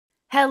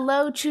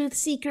Hello, truth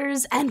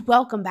seekers, and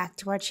welcome back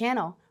to our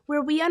channel, where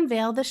we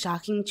unveil the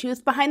shocking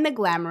truth behind the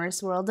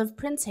glamorous world of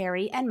Prince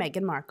Harry and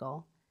Meghan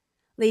Markle.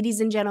 Ladies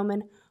and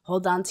gentlemen,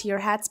 hold on to your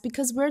hats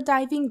because we're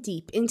diving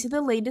deep into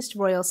the latest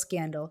royal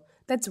scandal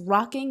that's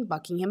rocking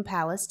Buckingham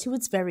Palace to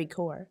its very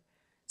core.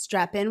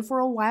 Strap in for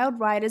a wild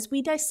ride as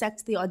we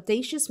dissect the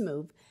audacious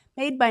move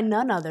made by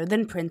none other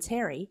than Prince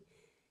Harry.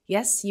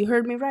 Yes, you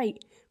heard me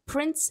right.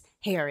 Prince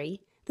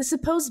Harry, the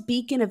supposed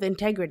beacon of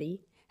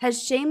integrity,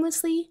 has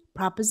shamelessly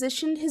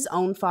propositioned his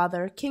own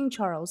father, King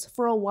Charles,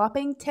 for a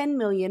whopping $10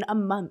 million a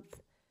month.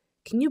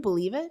 Can you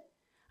believe it?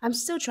 I'm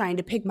still trying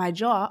to pick my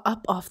jaw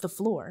up off the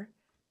floor.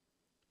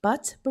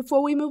 But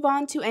before we move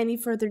on to any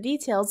further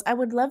details, I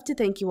would love to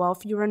thank you all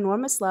for your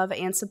enormous love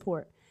and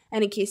support.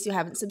 And in case you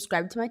haven't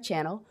subscribed to my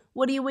channel,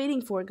 what are you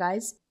waiting for,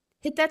 guys?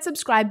 Hit that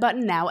subscribe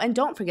button now and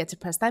don't forget to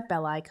press that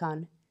bell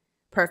icon.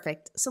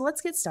 Perfect, so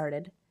let's get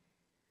started.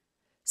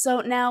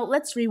 So now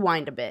let's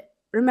rewind a bit.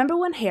 Remember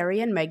when Harry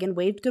and Meghan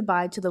waved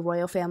goodbye to the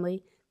royal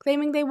family,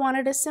 claiming they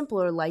wanted a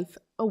simpler life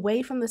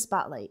away from the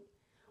spotlight?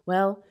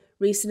 Well,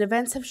 recent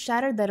events have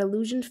shattered that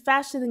illusion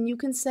faster than you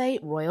can say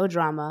royal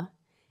drama.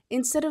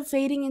 Instead of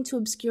fading into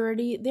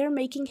obscurity, they're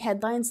making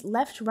headlines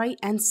left, right,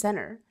 and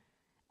center.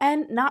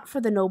 And not for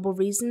the noble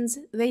reasons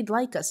they'd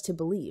like us to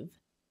believe.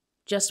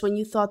 Just when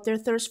you thought their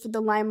thirst for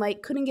the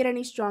limelight couldn't get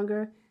any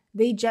stronger,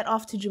 they jet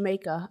off to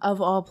Jamaica,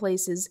 of all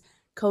places,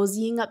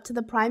 cozying up to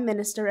the Prime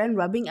Minister and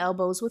rubbing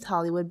elbows with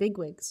Hollywood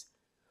bigwigs.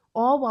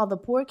 All while the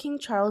poor King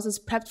Charles is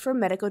prepped for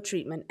medical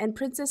treatment and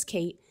Princess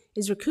Kate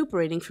is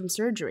recuperating from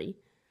surgery.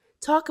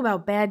 Talk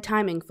about bad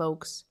timing,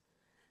 folks.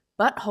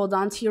 But hold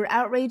on to your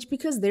outrage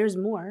because there's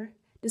more.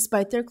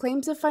 Despite their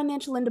claims of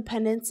financial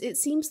independence, it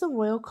seems the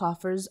royal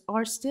coffers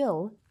are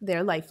still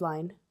their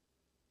lifeline.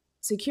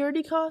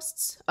 Security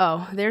costs?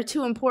 Oh, they're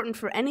too important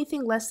for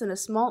anything less than a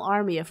small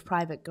army of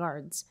private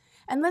guards.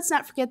 And let's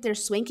not forget their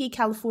swanky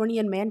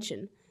Californian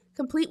mansion,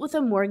 complete with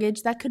a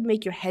mortgage that could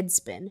make your head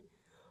spin.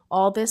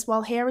 All this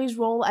while Harry's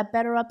role at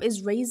BetterUp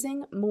is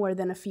raising more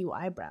than a few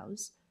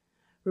eyebrows.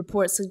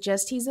 Reports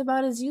suggest he's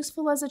about as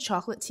useful as a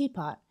chocolate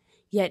teapot,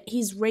 yet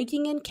he's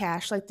raking in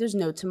cash like there's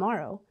no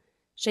tomorrow.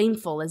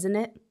 Shameful, isn't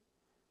it?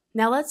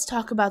 Now let's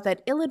talk about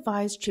that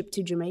ill-advised trip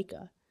to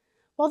Jamaica.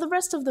 While the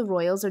rest of the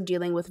royals are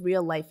dealing with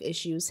real-life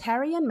issues,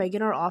 Harry and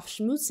Meghan are off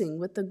schmoozing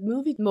with the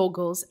movie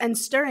moguls and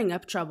stirring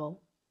up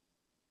trouble.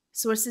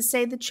 Sources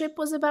say the trip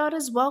was about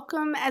as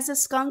welcome as a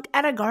skunk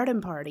at a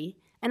garden party,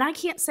 and I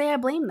can't say I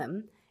blame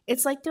them.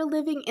 It's like they're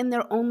living in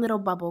their own little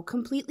bubble,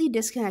 completely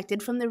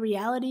disconnected from the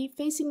reality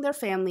facing their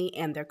family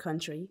and their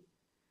country.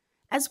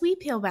 As we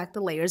peel back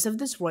the layers of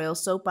this royal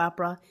soap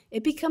opera,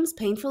 it becomes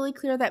painfully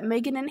clear that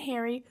Meghan and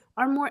Harry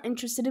are more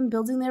interested in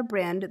building their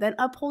brand than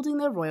upholding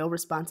their royal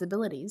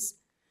responsibilities.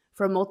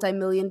 From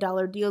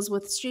multi-million-dollar deals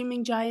with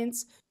streaming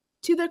giants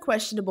to their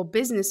questionable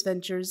business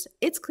ventures,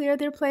 it's clear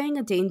they're playing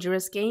a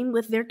dangerous game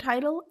with their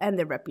title and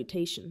their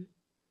reputation.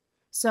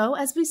 So,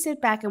 as we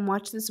sit back and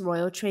watch this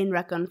royal train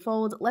wreck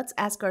unfold, let's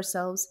ask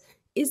ourselves,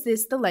 is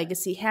this the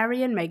legacy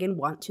Harry and Meghan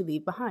want to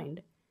leave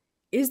behind?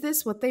 Is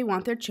this what they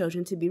want their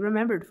children to be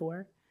remembered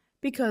for?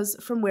 Because,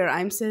 from where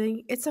I'm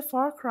sitting, it's a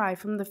far cry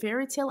from the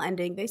fairy tale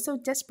ending they so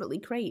desperately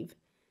crave.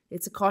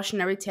 It's a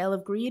cautionary tale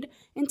of greed,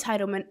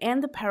 entitlement,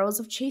 and the perils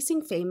of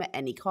chasing fame at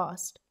any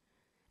cost.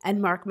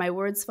 And mark my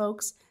words,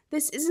 folks,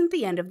 this isn't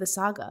the end of the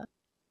saga.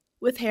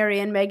 With Harry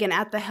and Meghan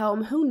at the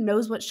helm, who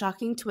knows what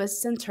shocking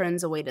twists and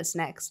turns await us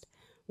next.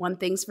 One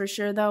thing's for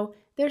sure, though,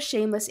 their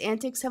shameless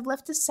antics have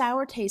left a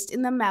sour taste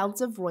in the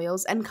mouths of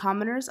royals and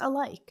commoners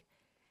alike.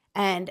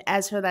 And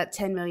as for that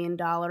 $10 million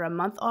a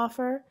month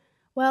offer,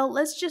 well,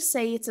 let's just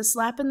say it's a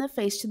slap in the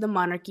face to the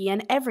monarchy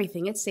and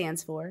everything it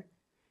stands for.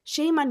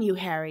 Shame on you,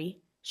 Harry.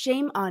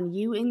 Shame on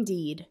you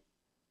indeed.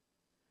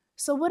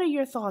 So what are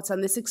your thoughts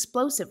on this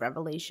explosive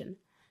revelation?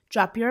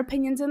 Drop your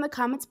opinions in the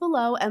comments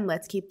below and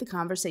let's keep the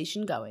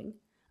conversation going.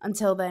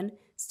 Until then,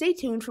 stay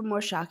tuned for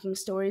more shocking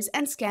stories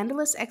and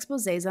scandalous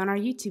exposés on our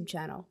YouTube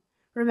channel.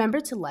 Remember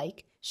to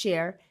like,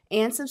 share,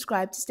 and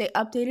subscribe to stay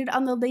updated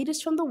on the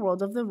latest from the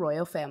world of the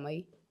royal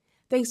family.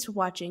 Thanks for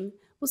watching.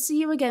 We'll see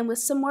you again with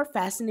some more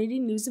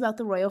fascinating news about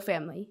the royal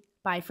family.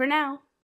 Bye for now.